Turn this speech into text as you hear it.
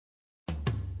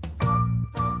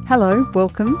Hello,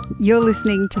 welcome. You're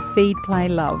listening to Feed, Play,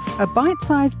 Love, a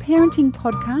bite-sized parenting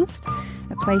podcast,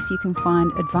 a place you can find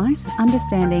advice,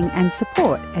 understanding and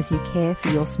support as you care for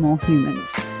your small humans.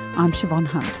 I'm Siobhan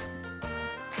Hunt.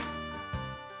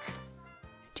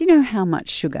 Do you know how much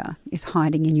sugar is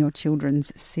hiding in your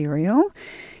children's cereal?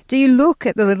 Do you look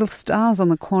at the little stars on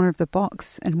the corner of the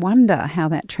box and wonder how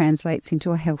that translates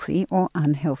into a healthy or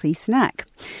unhealthy snack?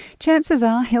 Chances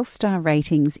are Health Star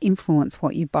ratings influence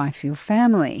what you buy for your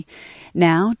family.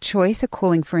 Now, Choice are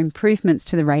calling for improvements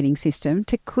to the rating system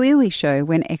to clearly show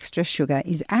when extra sugar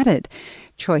is added.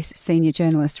 Choice senior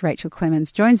journalist Rachel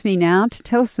Clemons joins me now to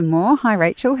tell us some more. Hi,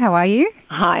 Rachel. How are you?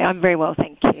 Hi, I'm very well,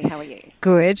 thank you. How are you?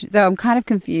 Good, though I'm kind of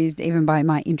confused even by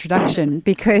my introduction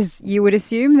because you would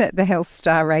assume that the Health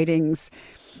Star ratings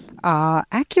are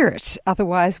accurate.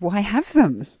 Otherwise, why have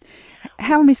them?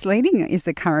 How misleading is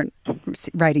the current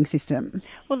rating system?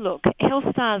 Well, look, Health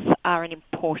Stars are an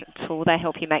important tool. They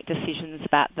help you make decisions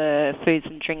about the foods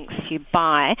and drinks you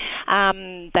buy.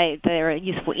 They're a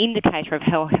useful indicator of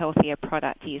how healthy a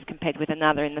product is compared with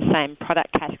another in the same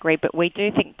product category, but we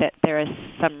do think that there is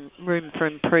some room for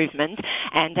improvement.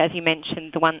 And as you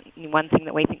mentioned, the one thing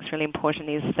that we think is really important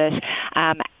is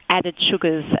that added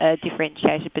sugars are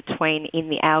differentiated between in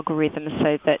the algorithm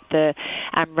so that the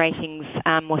ratings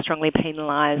more strongly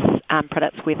penalise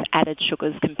products with added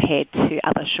sugars compared to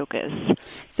other sugars.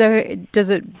 So does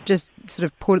it just sort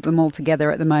of put them all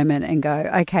together at the moment and go,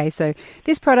 okay, so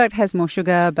this product has more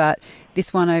sugar, but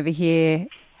this one over here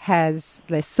has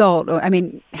less salt? Or, I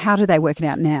mean, how do they work it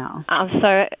out now?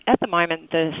 So at the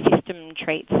moment, the system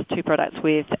treats two products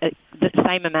with the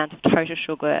same amount of total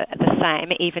sugar the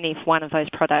same, even if one of those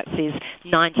products is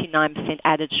 99%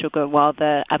 added sugar while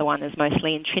the other one is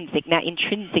mostly intrinsic. Now,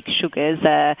 intrinsic sugars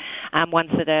are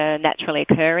ones that are naturally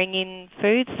occurring in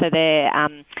foods, so they're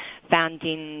found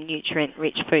in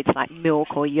nutrient-rich foods like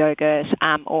milk or yogurt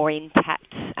or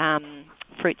intact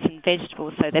fruits and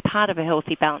vegetables, so they're part of a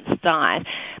healthy, balanced diet.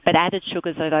 But added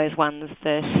sugars are those ones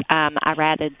that are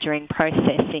added during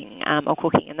processing or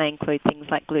cooking, and they include things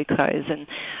like glucose and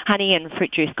honey and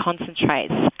fruit juice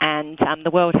concentrates. And the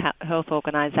World Health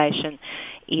Organization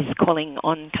is calling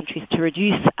on countries to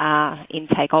reduce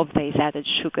intake of these added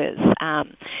sugars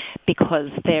because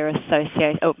they're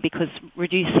associated, or because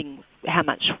reducing how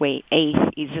much we eat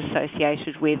is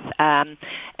associated with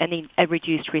a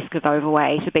reduced risk of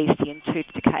overweight, obesity and tooth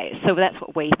decay. So that's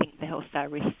what we think the Health Star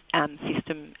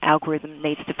system algorithm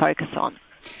needs to focus on.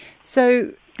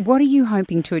 So what are you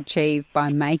hoping to achieve by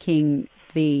making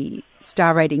the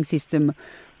star rating system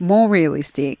more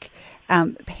realistic?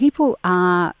 People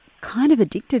are kind of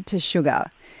addicted to sugar.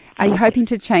 Are you hoping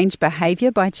to change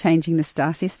behaviour by changing the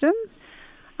star system?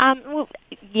 Well,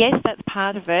 yes, that's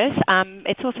part of it.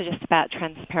 It's also just about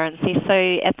transparency.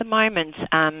 So at the moment,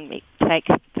 take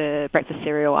the breakfast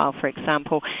cereal aisle, for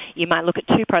example, you might look at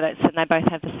two products and they both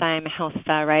have the same Health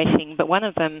Star rating, but one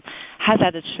of them has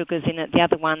added sugars in it. The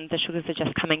other one, the sugars are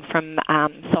just coming from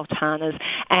sultanas.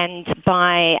 And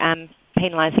by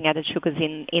penalising added sugars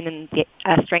in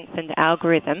a strengthened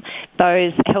algorithm,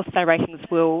 those Health Star ratings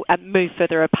will move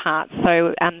further apart.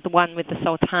 So the one with the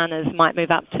sultanas might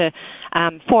move up to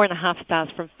 4.5 stars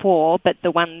from 4, but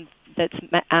the one that's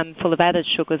full of added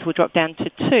sugars will drop down to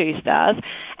 2 stars.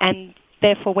 And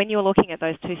therefore, when you're looking at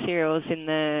those two cereals in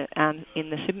the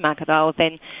supermarket aisle,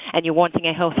 then and you're wanting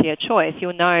a healthier choice,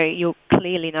 you'll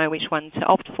clearly know which one to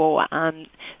opt for.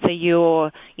 So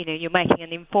you're making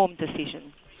an informed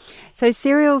decision. So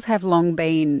cereals have long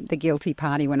been the guilty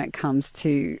party when it comes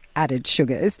to added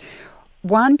sugars.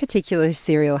 One particular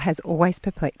cereal has always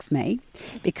perplexed me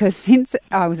because since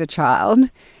I was a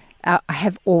child, I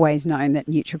have always known that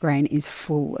Nutri-Grain is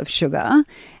full of sugar,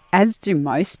 as do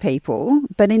most people.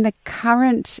 But in the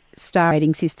current star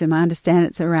rating system, I understand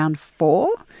it's around 4.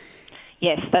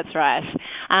 Yes, that's right.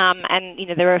 And,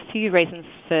 there are a few reasons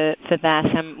for that.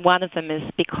 One of them is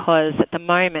because at the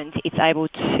moment it's able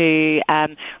to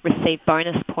receive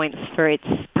bonus points for its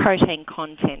protein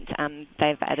content.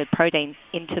 They've added protein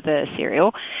into the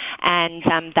cereal, and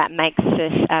that makes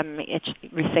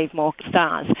it receive more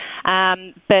stars.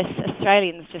 But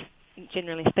Australians, just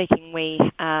generally speaking,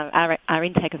 our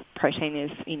intake of protein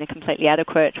is completely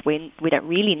adequate. We don't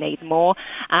really need more,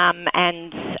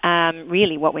 and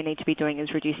really what we need to be doing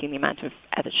is reducing the amount of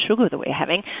added sugar that we're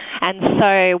having. And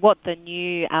so what the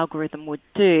new algorithm would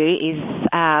do is,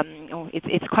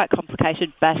 it's quite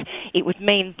complicated, but it would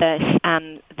mean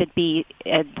that there'd be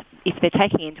if they're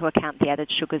taking into account the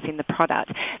added sugars in the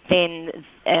product, then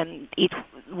it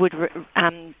would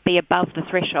be above the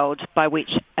threshold by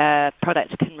which a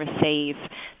product can receive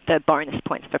the bonus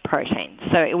points for protein.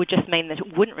 So it would just mean that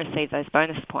it wouldn't receive those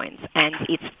bonus points, and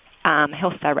its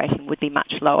health star rating would be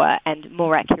much lower and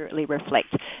more accurately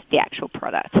reflect the actual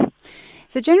product.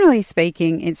 So generally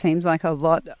speaking, it seems like a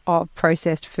lot of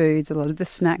processed foods, a lot of the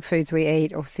snack foods we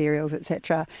eat or cereals,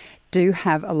 etc., do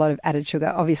have a lot of added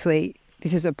sugar. Obviously,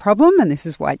 this is a problem and this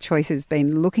is why Choice has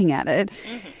been looking at it.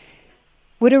 Mm-hmm.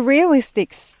 Would a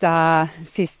realistic star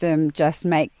system just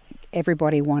make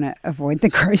everybody want to avoid the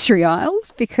grocery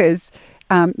aisles? Because,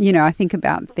 I think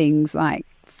about things like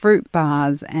fruit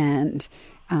bars and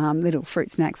little fruit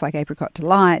snacks like apricot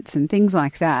delights and things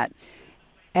like that.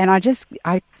 And I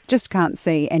just can't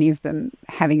see any of them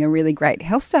having a really great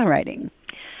health star rating.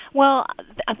 Well,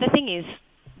 the thing is,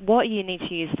 what you need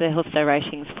to use the health star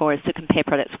ratings for is to compare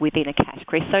products within a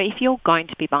category. So if you're going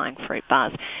to be buying fruit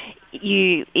bars,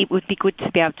 it would be good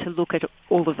to be able to look at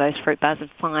all of those fruit bars and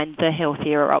find the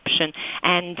healthier option.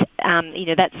 And,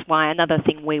 that's why another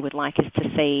thing we would like is to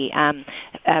see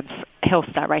health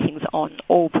star ratings on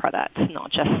all products,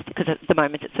 not just because at the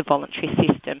moment it's a voluntary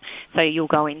system. So you'll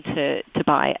go in to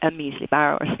buy a muesli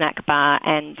bar or a snack bar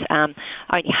and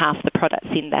only half the products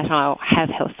in that aisle have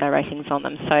health star ratings on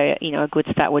them. So, a good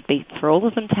start would be for all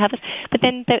of them to have it. But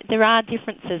then there are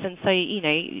differences, and so,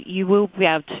 you will be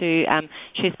able to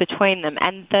choose between them.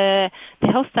 And the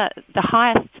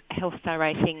highest health star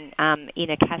rating in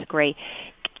a category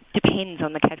depends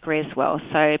on the category as well.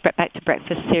 So back to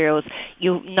breakfast cereals,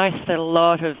 you'll notice that a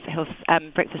lot of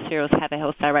breakfast cereals have a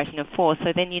health star rating of 4.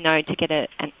 So then to get a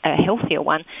healthier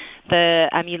one,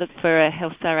 you look for a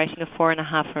health star rating of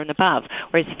 4.5 or above.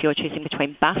 Whereas if you're choosing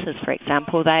between butters, for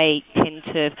example, they tend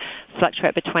to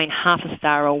fluctuate between half a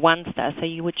star or 1 star. So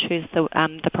you would choose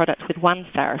the product with 1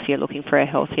 star if you're looking for a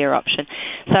healthier option.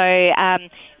 So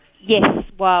yes,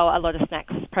 while a lot of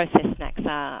processed snacks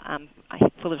are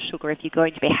full of sugar, if you're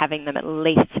going to be having them, at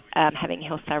least having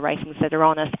health star ratings that are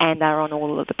honest and are on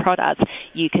all of the products,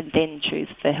 you can then choose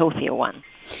the healthier one.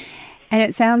 And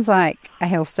it sounds like a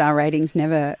health star rating's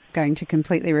never going to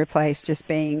completely replace just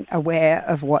being aware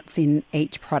of what's in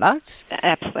each product.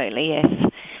 Absolutely, yes.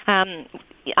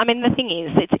 The thing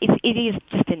is, it is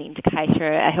just an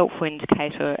indicator, a helpful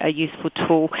indicator, a useful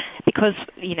tool, because,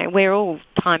 we're all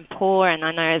time poor, and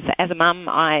I know as a mum,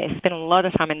 I spend a lot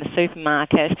of time in the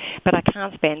supermarket, but I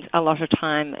can't spend a lot of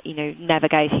time,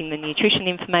 navigating the nutrition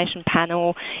information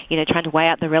panel, trying to weigh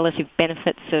out the relative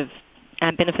benefits or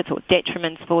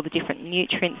detriments of all the different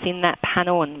nutrients in that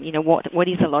panel, and what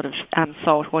is a lot of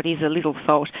salt, what is a little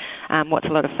salt, what's a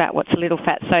lot of fat, what's a little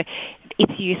fat. So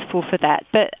it's useful for that.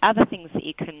 But other things that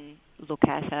you can look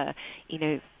at are,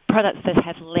 products that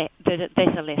are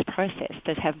less processed,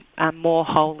 that have more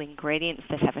whole ingredients,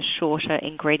 that have a shorter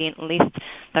ingredient list.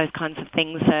 Those kinds of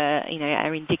things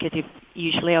are indicative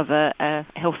usually of a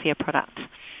healthier product.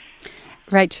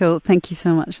 Rachel, thank you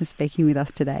so much for speaking with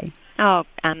us today. Oh,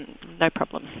 no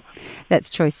problems. That's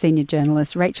Choice Senior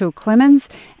Journalist Rachel Clemons,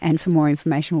 and for more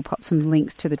information we'll pop some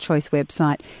links to the Choice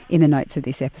website in the notes of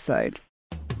this episode.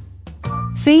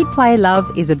 Feed, Play, Love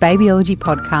is a babyology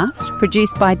podcast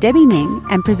produced by Debbie Ning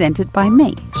and presented by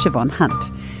me, Siobhan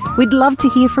Hunt. We'd love to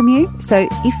hear from you, so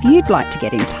if you'd like to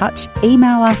get in touch,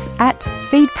 email us at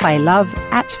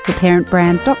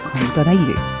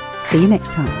feedplaylove@theparentbrand.com.au. See you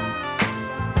next time.